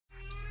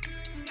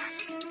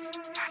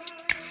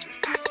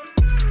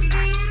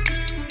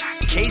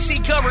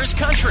Casey Covers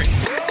Country.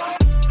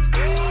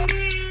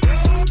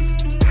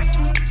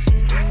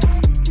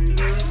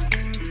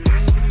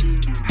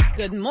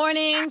 Good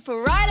morning,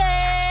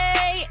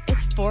 Friday.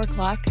 It's 4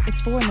 o'clock.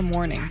 It's 4 in the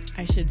morning,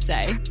 I should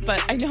say.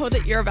 But I know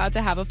that you're about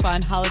to have a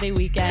fun holiday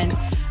weekend.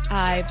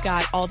 I've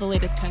got all the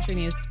latest country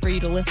news for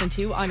you to listen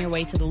to on your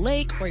way to the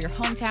lake or your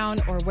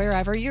hometown or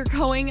wherever you're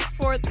going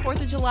for the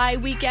 4th of July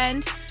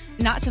weekend.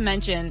 Not to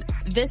mention,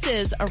 this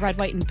is a Red,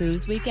 White, and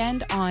Booze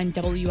weekend on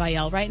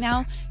WIL right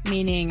now,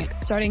 meaning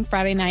starting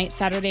Friday night,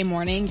 Saturday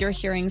morning, you're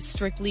hearing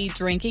strictly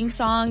drinking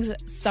songs,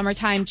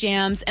 summertime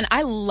jams, and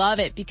I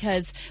love it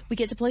because we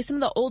get to play some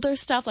of the older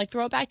stuff, like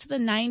throw it back to the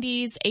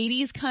 90s,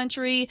 80s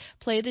country,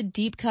 play the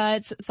deep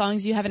cuts,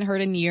 songs you haven't heard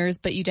in years,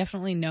 but you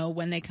definitely know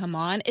when they come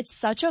on. It's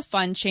such a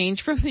fun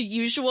change from the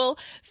usual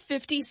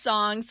 50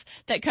 songs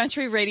that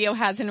country radio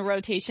has in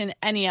rotation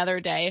any other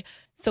day.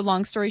 So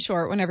long story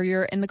short, whenever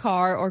you're in the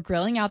car or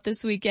grilling out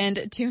this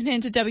weekend, tune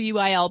into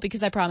WIL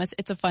because I promise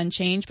it's a fun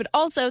change. But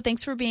also,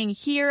 thanks for being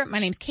here. My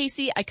name's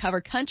Casey. I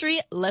cover country.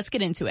 Let's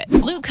get into it.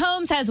 Luke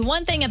Combs has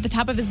one thing at the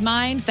top of his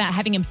mind, that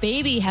having a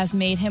baby has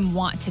made him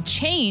want to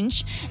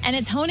change, and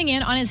it's honing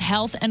in on his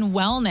health and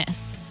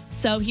wellness.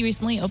 So he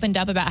recently opened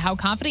up about how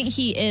confident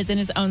he is in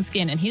his own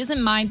skin, and he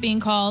doesn't mind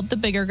being called the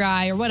bigger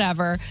guy or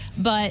whatever,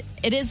 but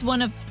it is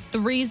one of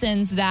the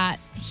reasons that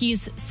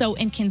he's so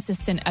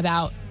inconsistent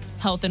about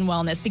health and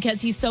wellness, because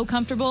he's so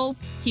comfortable,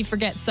 he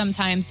forgets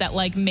sometimes that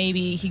like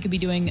maybe he could be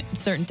doing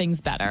certain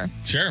things better.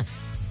 Sure.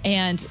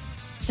 And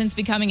since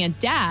becoming a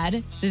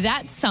dad,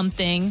 that's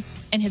something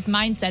in his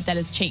mindset that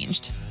has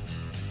changed.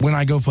 When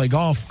I go play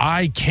golf,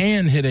 I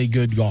can hit a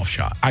good golf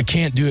shot. I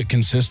can't do it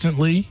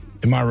consistently,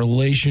 and my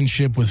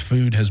relationship with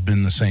food has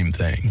been the same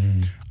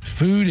thing.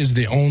 Food is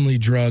the only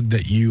drug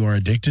that you are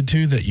addicted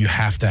to that you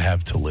have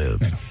to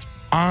live.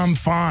 I'm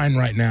fine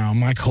right now.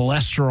 My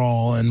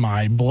cholesterol and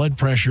my blood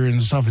pressure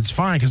and stuff, it's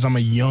fine because I'm a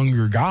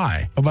younger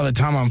guy. But by the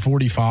time I'm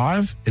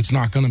 45, it's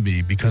not going to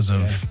be because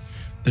of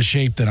the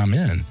shape that I'm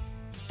in.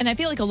 And I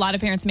feel like a lot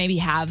of parents maybe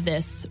have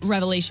this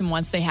revelation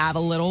once they have a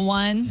little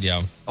one.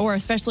 Yeah. Or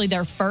especially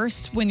their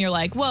first, when you're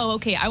like, whoa,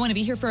 okay, I want to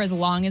be here for as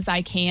long as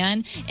I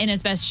can, in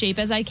as best shape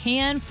as I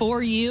can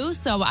for you.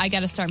 So I got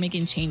to start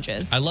making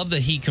changes. I love that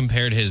he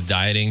compared his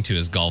dieting to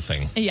his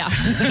golfing. Yeah.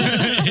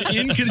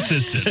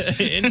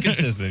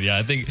 Inconsistent. Yeah.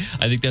 I think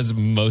that's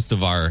most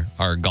of our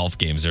golf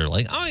games are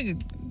like, oh, I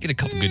get a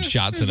couple good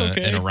shots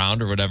in a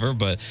round or whatever.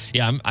 But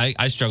yeah,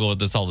 I struggle with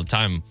this all the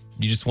time.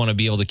 You just want to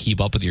be able to keep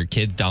up with your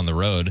kids down the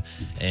road.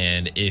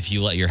 And if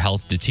you let your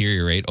health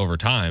deteriorate over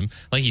time,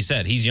 like you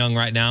said, he's young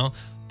right now,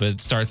 but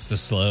it starts to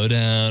slow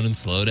down and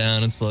slow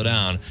down and slow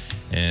down.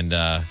 And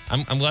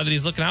I'm glad that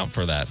he's looking out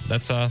for that.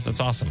 That's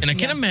awesome. And I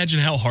can't imagine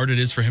how hard it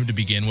is for him to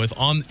begin with.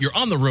 You're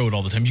on the road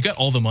all the time. You got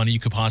all the money you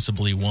could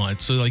possibly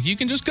want. So like you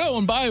can just go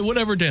and buy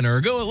whatever dinner,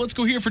 or let's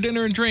go here for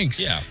dinner and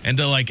drinks. Yeah. And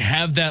to like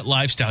have that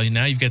lifestyle.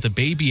 Now you've got the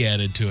baby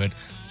added to it.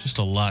 Just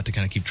a lot to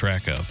kind of keep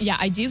track of. Yeah,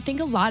 I do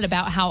think a lot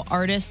about how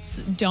artists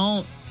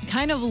don't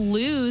kind of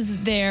lose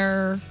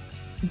their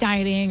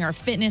dieting or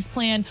fitness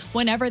plan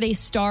whenever they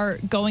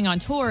start going on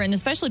tour, and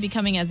especially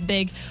becoming as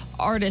big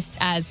artists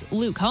as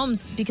Luke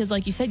Combs, because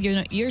like you said,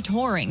 you're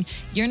touring.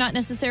 You're not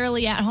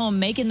necessarily at home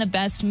making the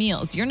best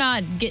meals. You're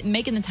not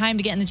making the time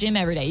to get in the gym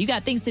every day. You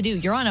got things to do.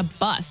 You're on a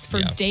bus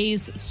for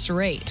days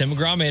straight. Tim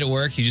McGraw made it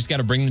work. You just got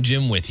to bring the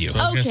gym with you.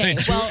 I was going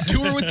to say,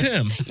 tour with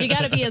Tim. You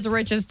got to be as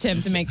rich as Tim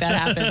to make that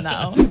happen,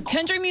 though.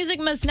 Country music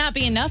must not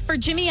be enough for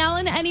Jimmy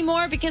Allen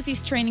anymore because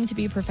he's training to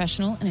be a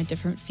professional in a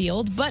different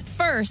field. But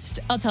first,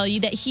 I'll tell you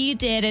that he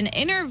did an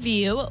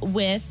interview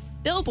with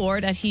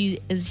Billboard, as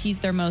he's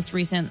their most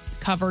recent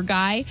cover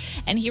guy,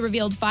 and he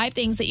revealed 5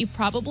 things that you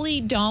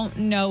probably don't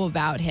know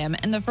about him.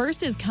 And the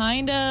first is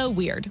kind of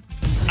weird.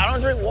 I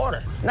don't drink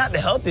water. Not the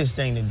healthiest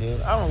thing to do.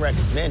 I don't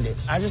recommend it.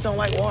 I just don't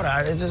like water.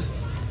 It just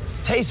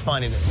tastes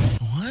funny to me.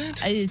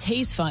 What? It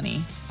tastes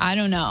funny. I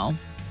don't know.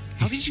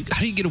 How do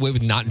you get away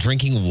with not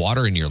drinking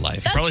water in your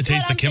life? Probably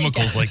taste the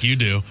chemicals like you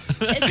do.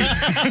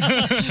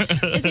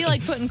 Is he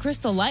like putting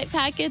Crystal Light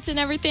packets and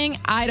everything?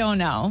 I don't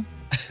know.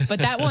 But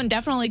that one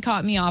definitely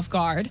caught me off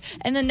guard.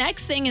 And the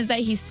next thing is that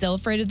he's still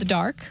afraid of the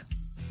dark.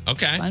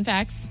 Okay. Fun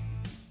facts.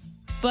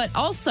 But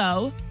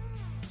also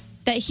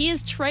that he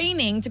is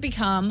training to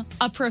become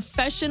a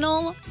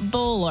professional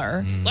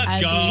bowler. Let's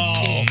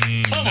go.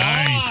 Come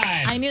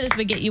Nice. I knew this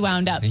would get you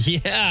wound up.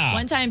 Yeah.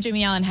 One time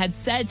Jimmy Allen had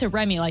said to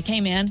Remy, like, hey,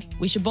 man,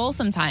 we should bowl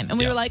sometime. And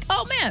we were like,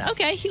 oh, man,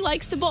 okay, he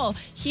likes to bowl.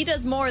 He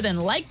does more than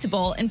like to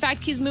bowl. In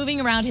fact, he's moving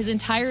around his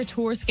entire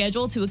tour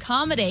schedule to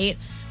accommodate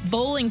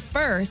bowling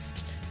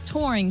first,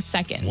 touring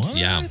second. What?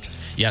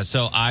 Yeah.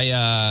 So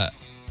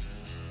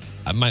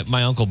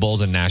my uncle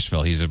bowls in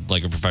Nashville. He's a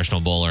professional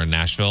bowler in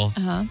Nashville,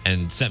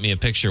 and sent me a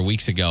picture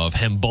weeks ago of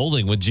him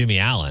bowling with Jimmy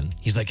Allen.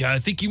 He's like, I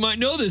think you might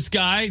know this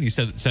guy. And he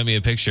sent me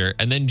a picture,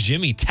 and then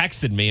Jimmy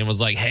texted me and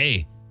was like,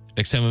 hey,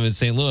 next time I'm in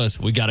St. Louis,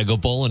 we got to go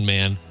bowling,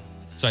 man.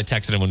 So I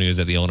texted him when he was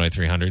at the Illinois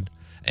 300.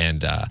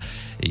 and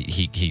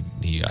he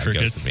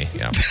ghosted me.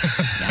 Yeah.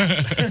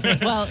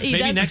 Well,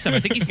 Maybe next time. I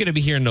think he's going to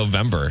be here in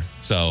November.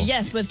 So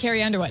yes, with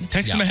Carrie Underwood.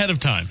 Text him ahead of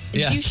time.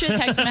 Yes. You should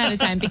text him ahead of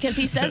time because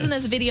he says in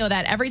this video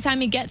that every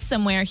time he gets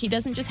somewhere, he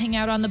doesn't just hang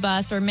out on the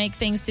bus or make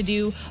things to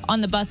do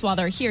on the bus while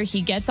they're here.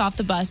 He gets off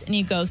the bus and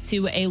he goes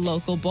to a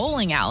local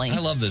bowling alley. I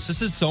love this.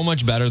 This is so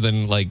much better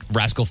than like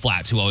Rascal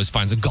Flatts, who always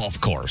finds a golf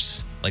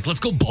course. Like, let's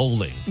go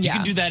bowling. You Yeah.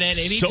 can do that at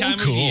any So time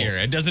of cool. year.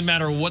 It doesn't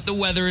matter what the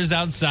weather is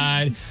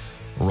outside.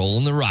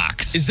 Rolling the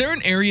rocks. Is there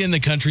an area in the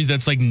country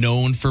that's like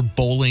known for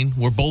bowling,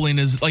 where bowling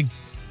is like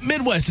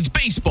Midwest? It's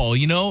baseball,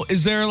 you know?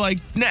 Is there like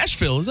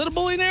Nashville? Is that a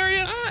bowling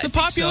area? Is it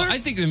popular? I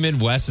think the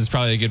Midwest is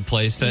probably a good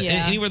place to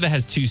Yeah. anywhere that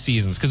has 2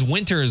 seasons, because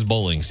winter is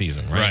bowling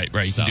season, right?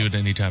 Right. You can do it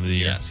any time of the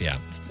year. Yes, yeah.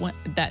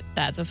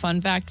 That's a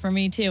fun fact for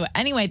me too.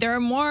 Anyway, there are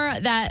more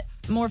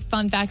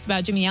fun facts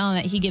about Jimmy Allen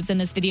that he gives in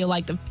this video,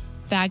 like the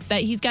fact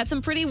that he's got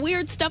some pretty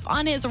weird stuff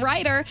on his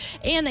rider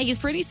and that he's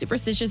pretty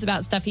superstitious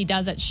about stuff he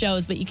does at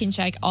shows, but you can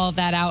check all of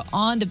that out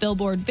on the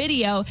Billboard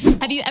video.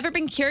 Have you ever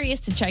been curious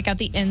to check out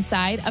the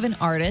inside of an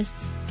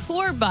artist's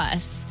tour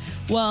bus?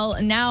 Well,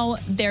 now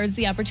there's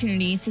the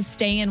opportunity to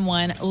stay in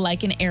one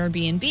like an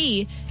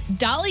Airbnb.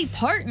 Dolly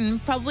Parton,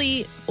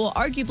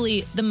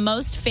 arguably the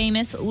most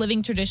famous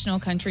living traditional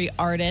country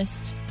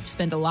artist,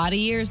 spent a lot of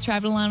years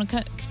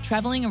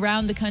traveling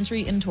around the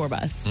country in a tour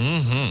bus.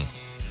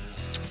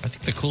 I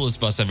think the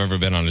coolest bus I've ever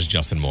been on is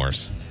Justin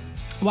Moore's.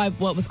 Why?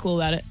 What was cool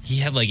about it? He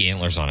had like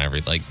antlers on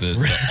everything. Like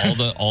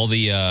all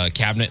the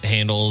cabinet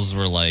handles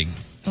were like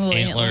Little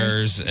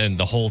antlers, and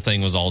the whole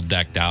thing was all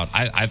decked out.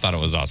 I thought it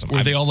was awesome.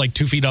 Were they all like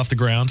 2 feet off the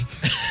ground?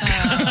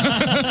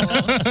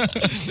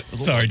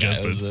 Sorry,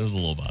 Justin. It was a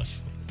little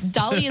bus.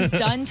 Dolly is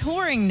done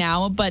touring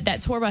now, but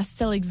that tour bus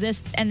still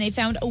exists, and they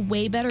found a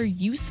way better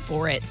use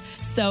for it.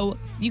 So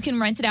you can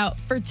rent it out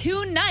for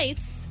 2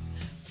 nights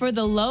for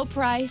the low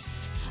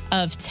price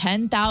of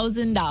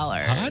 $10,000.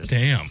 Hot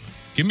damn.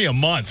 Give me a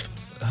month.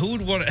 Who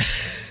would want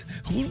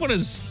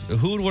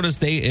to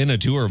stay in a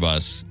tour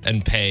bus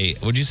and pay?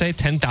 Would you say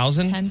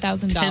 $10,000?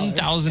 $10,000.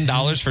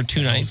 $10,000 for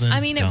 2 nights.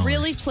 I mean, it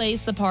really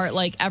plays the part.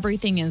 Like,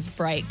 everything is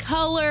bright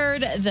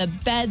colored. The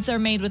beds are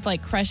made with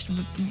like crushed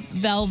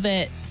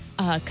velvet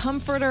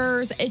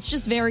comforters. It's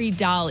just very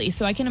Dolly.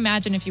 So I can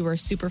imagine, if you were a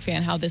super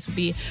fan, how this would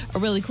be a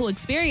really cool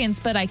experience.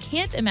 But I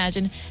can't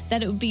imagine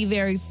that it would be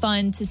very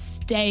fun to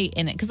stay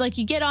in it. Because like,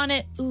 you get on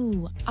it,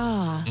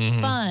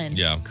 fun,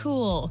 Yeah.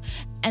 cool.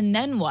 And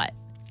then what?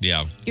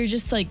 Yeah. You're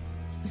just like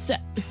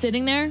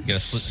sitting there. You gotta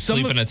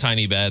sleep in a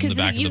tiny bed in the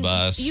back of the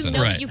bus. You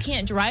know that you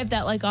can't drive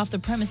that like off the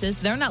premises.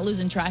 They're not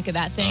losing track of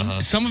that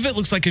thing. Some of it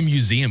looks like a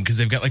museum because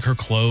they've got like her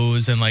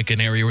clothes and like an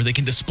area where they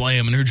can display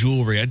them and her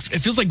jewelry. It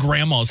feels like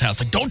grandma's house.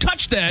 Like, don't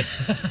touch that.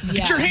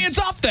 Get your hands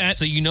off that.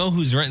 So you know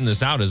who's renting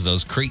this out is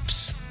those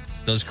creeps.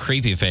 Those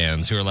creepy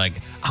fans who are like,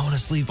 I want to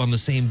sleep on the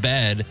same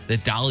bed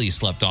that Dolly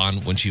slept on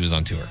when she was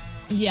on tour.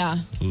 Yeah.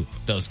 Ooh,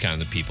 those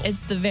kind of people.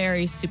 It's the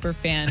very super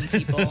fan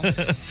people.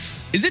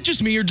 Is it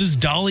just me, or does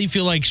Dolly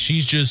feel like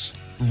she's just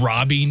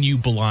robbing you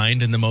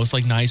blind in the most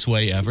like nice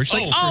way ever?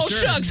 She's like, for sure.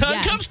 shucks, hun,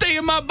 Yes. come stay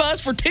in my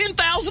bus for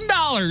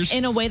 $10,000.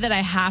 In a way that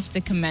I have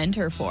to commend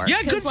her for.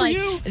 Yeah, 'Cause, good for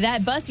you.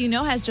 That bus,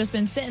 has just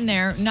been sitting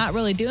there, not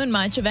really doing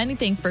much of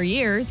anything for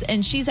years,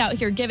 and she's out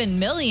here giving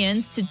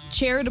millions to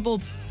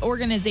charitable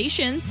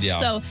organizations. Yeah.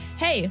 So,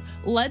 hey,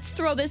 let's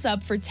throw this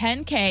up for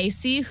 $10K,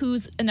 see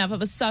who's enough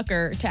of a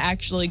sucker to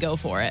actually go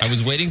for it. I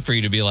was waiting for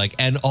you to be like,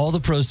 and all the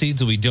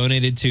proceeds will be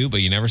donated to,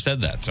 but you never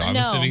said that. So I'm No.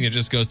 assuming it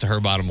just goes to her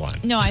bottom line.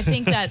 No, I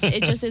think that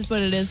it just is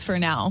what it is for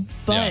now.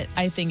 But Yeah.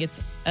 I think it's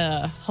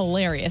a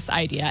hilarious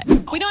idea.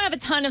 We don't have a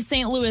ton of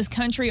St. Louis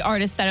country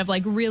artists that have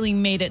like really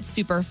made it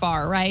super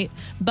far, right?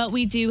 But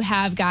we do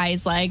have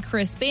guys like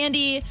Chris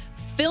Bandy,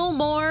 Phil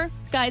Moore,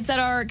 guys that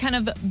are kind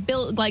of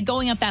built like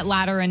going up that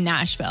ladder in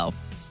Nashville.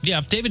 Yeah,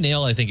 if David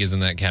Nail, I think, is in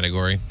that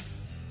category.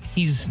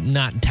 He's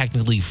not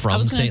technically I from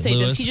was going to St. say,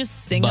 Louis. does he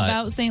just sing but-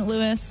 about St.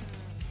 Louis?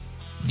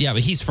 Yeah,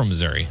 but he's from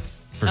Missouri,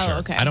 for Oh, sure.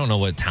 okay. I don't know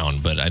what town,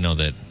 but I know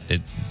that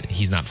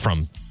he's not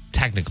from,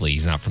 technically,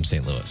 he's not from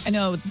St. Louis. I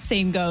know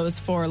same goes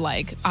for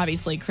like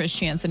obviously Chris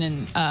Jansen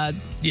and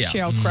Yeah.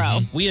 Cheryl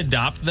Crow. We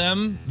adopt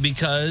them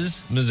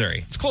because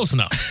Missouri. It's close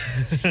enough.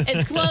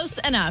 It's close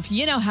enough.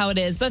 You know how it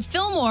is. But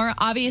Phil Moore,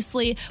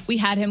 obviously, we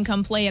had him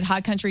come play at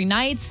Hot Country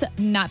Nights,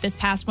 not this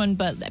past one,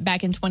 but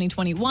back in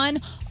 2021.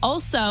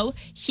 Also,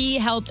 he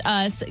helped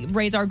us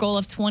raise our goal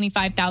of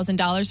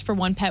 $25,000 for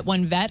One Pet,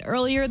 One Vet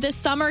earlier this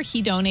summer.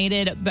 He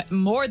donated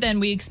more than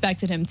we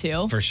expected him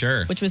to. For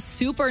sure. Which was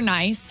super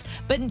nice.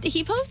 But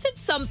he posted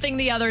something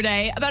the other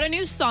day about a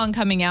new song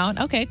coming out.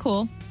 Okay,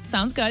 cool.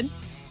 Sounds good.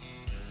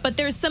 But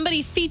there's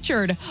somebody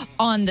featured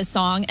on the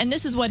song, and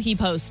this is what he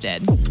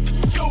posted.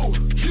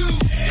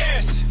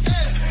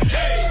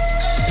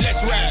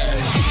 Let's ride.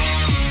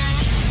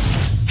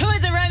 Who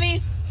is it,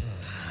 Remy?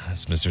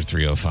 That's Mr.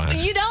 305.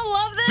 You don't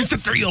love this? Mr.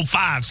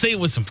 305. Say it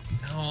with some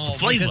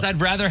flavor. Because I'd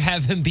rather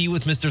have him be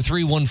with Mr.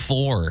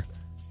 314.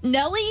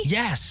 Nelly?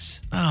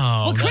 Yes. Oh,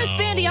 Well, Chris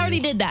Bandy already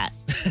did that.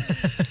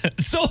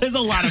 So is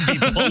a lot of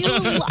people.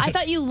 I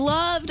thought you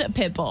loved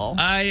Pitbull.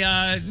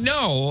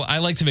 No, I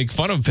like to make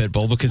fun of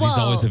Pitbull because he's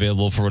always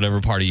available for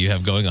whatever party you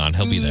have going on.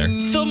 He'll be there.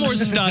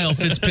 Fillmore's style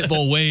fits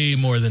Pitbull way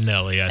more than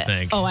Nelly, I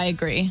think. Oh, I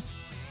agree.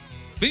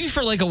 Maybe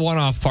for like a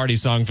one-off party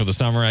song for the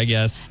summer, I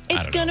guess.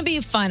 It's going to be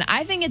fun.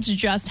 I think it's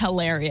just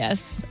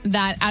hilarious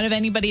that out of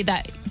anybody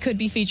that could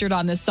be featured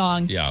on this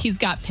song, he's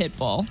got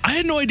Pitbull. I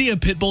had no idea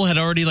Pitbull had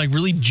already like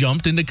really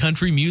jumped into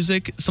country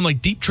music. Some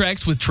like deep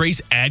tracks with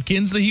Trace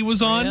Adkins that he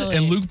was on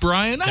and Luke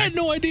Bryan. I had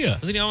no idea.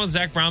 Wasn't he on with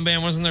Zach Brown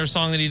Band? Wasn't there a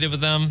song that he did with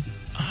them?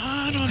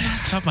 I don't know.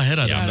 Off the top of my head,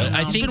 I don't know.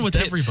 I think been with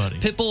everybody.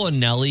 Pitbull and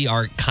Nelly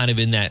are kind of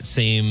in that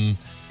same...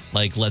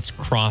 Like, let's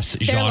cross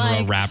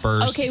genre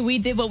rappers. Okay, we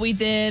did what we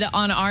did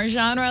on our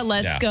genre.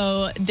 Let's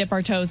go dip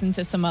our toes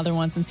into some other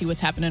ones and see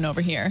what's happening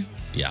over here.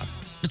 Yeah.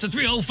 It's a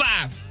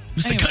 305.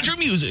 It's the country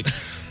music.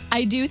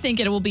 I do think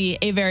it will be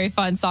a very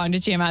fun song to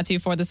jam out to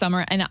for the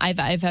summer. And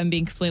if I'm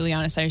being completely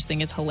honest, I just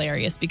think it's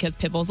hilarious because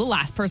Pitbull's the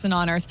last person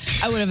on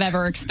earth I would have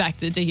ever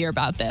expected to hear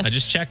about this. I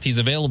just checked. He's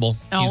available.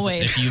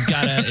 Always.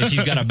 If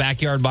you've got a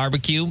backyard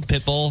barbecue,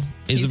 Pitbull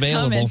is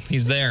available. Coming.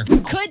 He's there.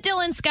 Could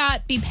Dylan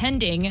Scott be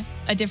pending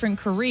a different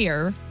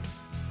career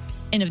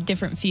in a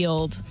different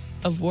field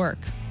of work?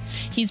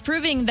 He's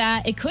proving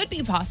that it could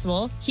be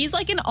possible. He's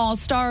like an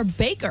all-star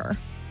baker.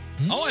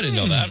 Oh, I didn't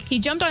know that. He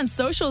jumped on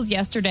socials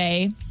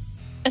yesterday,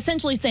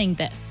 essentially saying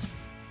this.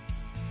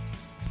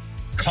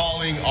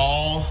 Calling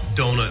all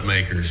donut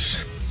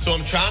makers. So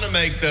I'm trying to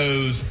make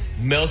those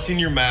melt in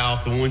your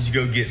mouth, the ones you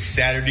go get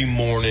Saturday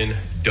morning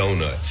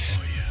donuts.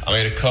 Oh, yeah. I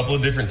made a couple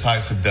of different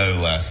types of dough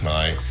last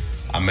night.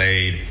 I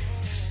made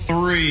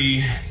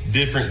 3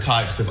 different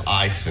types of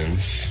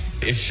icings.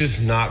 It's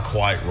just not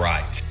quite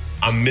right.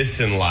 I'm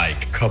missing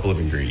like a couple of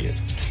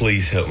ingredients.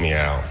 Please help me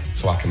out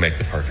so I can make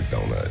the perfect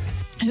donut.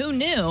 Who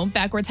knew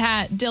Backwards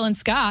Hat Dylan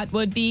Scott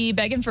would be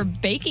begging for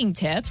baking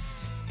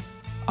tips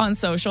on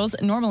socials?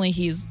 Normally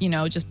he's,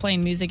 just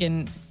playing music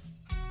and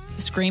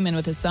screaming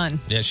with his son.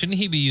 Yeah, shouldn't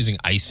he be using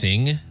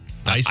icing?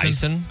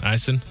 Icing?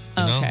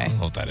 Okay. I don't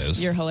know what that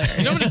is. You're hilarious.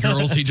 You know how many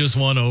girls he just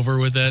won over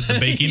with that, the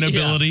baking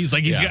abilities?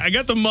 Like, I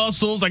got the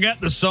muscles, I got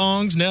the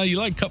songs. Now you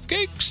like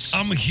cupcakes?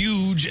 I'm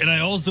huge, and I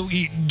also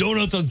eat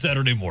donuts on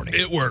Saturday morning.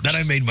 It works. That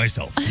I made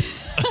myself.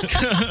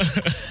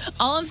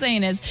 All I'm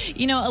saying is,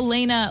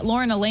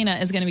 Lauren Elena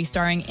is going to be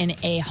starring in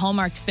a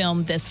Hallmark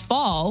film this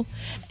fall,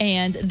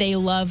 and they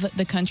love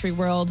the country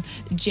world.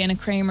 Jana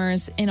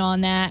Kramer's in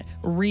on that.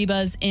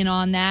 Reba's in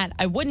on that.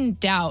 I wouldn't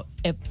doubt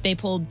if they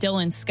pulled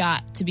Dylan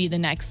Scott to be the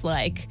next,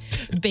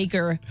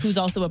 baker who's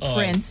also a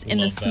prince in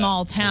the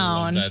small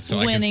town,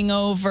 winning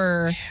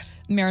over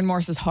Maren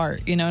Morse's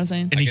heart. You know what I'm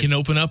saying? And he can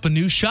open up a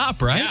new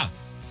shop, right? Yeah.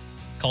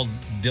 Called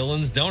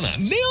Dylan's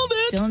Donuts. Nailed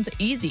it. Dylan's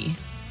easy.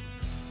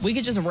 We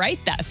could just write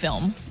that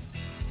film.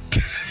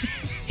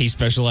 He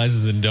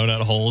specializes in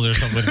donut holes or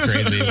something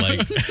crazy.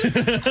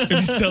 And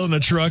he's selling a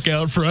truck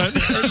out front.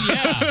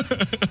 Yeah.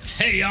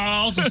 Hey, I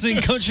also sing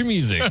country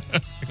music.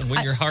 I can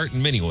win your heart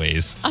in many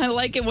ways. I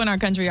like it when our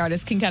country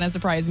artists can kind of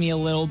surprise me a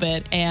little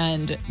bit,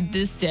 and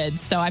this did.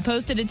 So I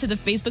posted it to the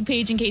Facebook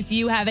page in case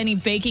you have any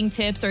baking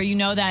tips or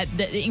that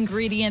the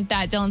ingredient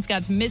that Dylan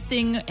Scott's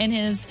missing in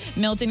his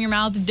melt in your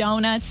mouth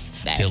donuts.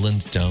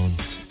 Dylan's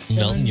Donuts.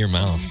 Melt in your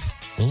mouth.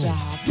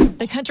 Stop.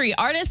 The country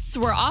artists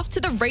were off to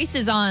the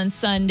races on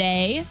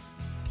Sunday.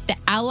 The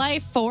Ally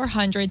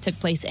 400 took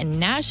place in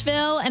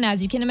Nashville, and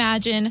as you can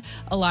imagine,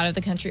 a lot of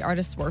the country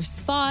artists were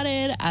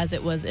spotted as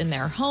it was in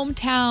their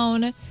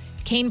hometown.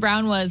 Kane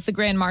Brown was the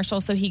grand marshal,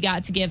 so he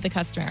got to give the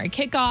customary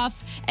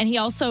kickoff, and he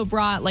also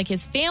brought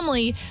his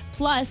family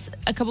plus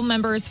a couple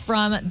members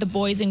from the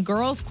Boys and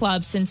Girls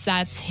Club, since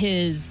that's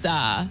his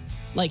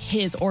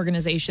his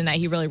organization that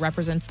he really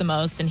represents the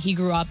most, and he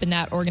grew up in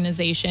that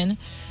organization.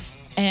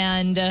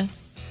 And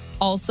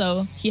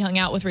also, he hung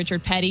out with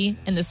Richard Petty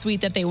in the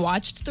suite that they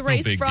watched the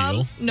race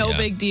from. No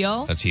big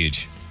deal. That's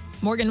huge.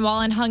 Morgan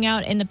Wallen hung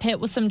out in the pit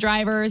with some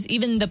drivers.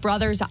 Even the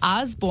brothers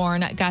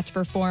Osborne got to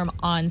perform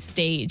on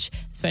stage,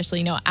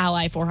 especially,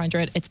 Ally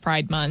 400. It's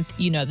Pride Month.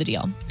 You know the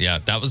deal. Yeah,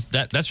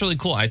 that's really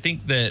cool. I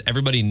think that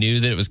everybody knew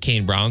that it was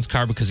Kane Brown's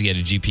car because he had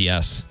a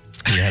GPS.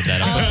 He had that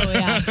up. Oh,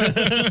 yeah.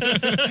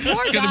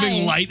 Poor It's got a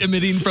big light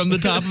emitting from the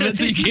top of it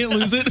so you can't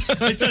lose it.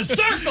 It's a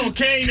circle,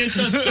 Kane. It's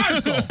a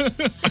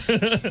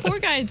circle. Poor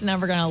guy's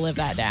never going to live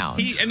that down.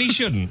 He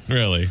shouldn't,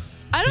 really.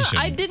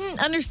 I didn't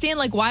understand,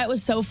 why it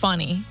was so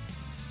funny.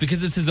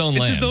 Because it's his own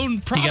land. It's his own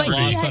property. But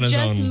he had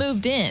just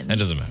moved in. That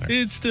doesn't matter.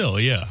 It's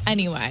still, yeah.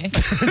 Anyway,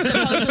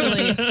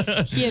 supposedly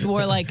he had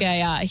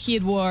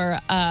wore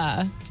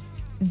a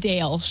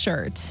Dale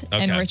shirt,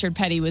 and Richard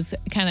Petty was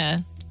kind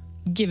of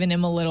giving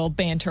him a little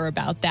banter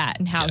about that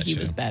and how he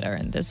was better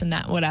and this and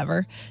that,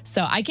 whatever.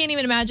 So I can't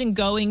even imagine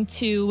going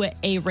to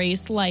a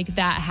race like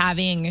that,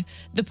 having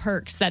the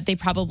perks that they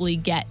probably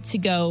get to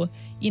go,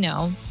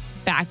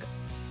 back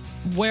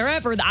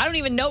wherever. I don't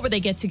even know where they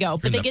get to go,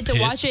 but they get to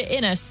watch it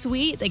in a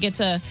suite. They get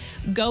to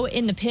go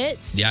in the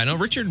pits. Yeah, I know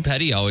Richard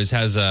Petty always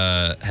has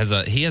a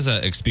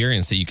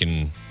experience that you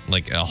can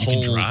like a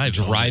whole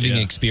driving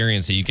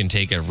experience that you can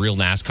take a real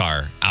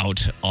NASCAR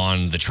out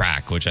on the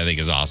track, which I think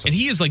is awesome. And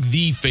he is like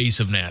the face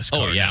of NASCAR.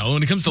 Oh, yeah. Now.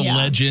 When it comes to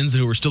legends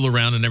who are still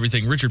around and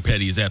everything, Richard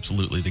Petty is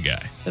absolutely the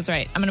guy. That's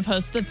right. I'm going to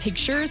post the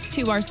pictures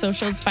to our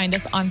socials. Find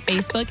us on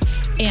Facebook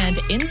and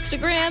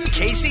Instagram.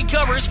 Casey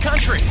covers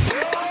country.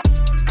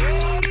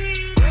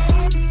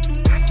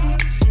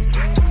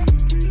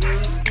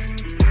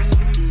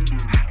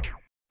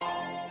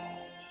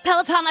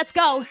 Peloton, let's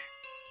go.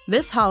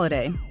 This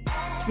holiday,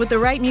 with the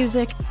right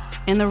music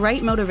and the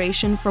right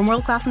motivation from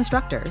world-class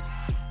instructors,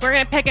 We're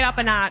going to pick it up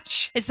a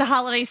notch. It's the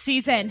holiday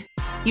season.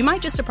 you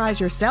might just surprise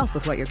yourself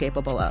with what you're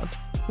capable of.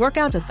 Work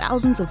out to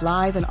thousands of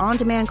live and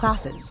on-demand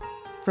classes,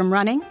 from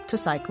running to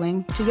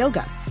cycling to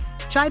yoga.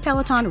 Try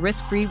Peloton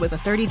risk-free with a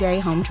 30-day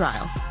home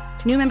trial.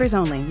 New members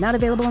only, not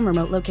available in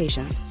remote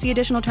locations. See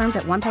additional terms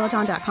at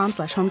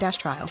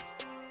onepeloton.com/home-trial.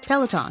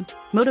 Peloton,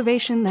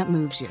 motivation that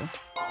moves you.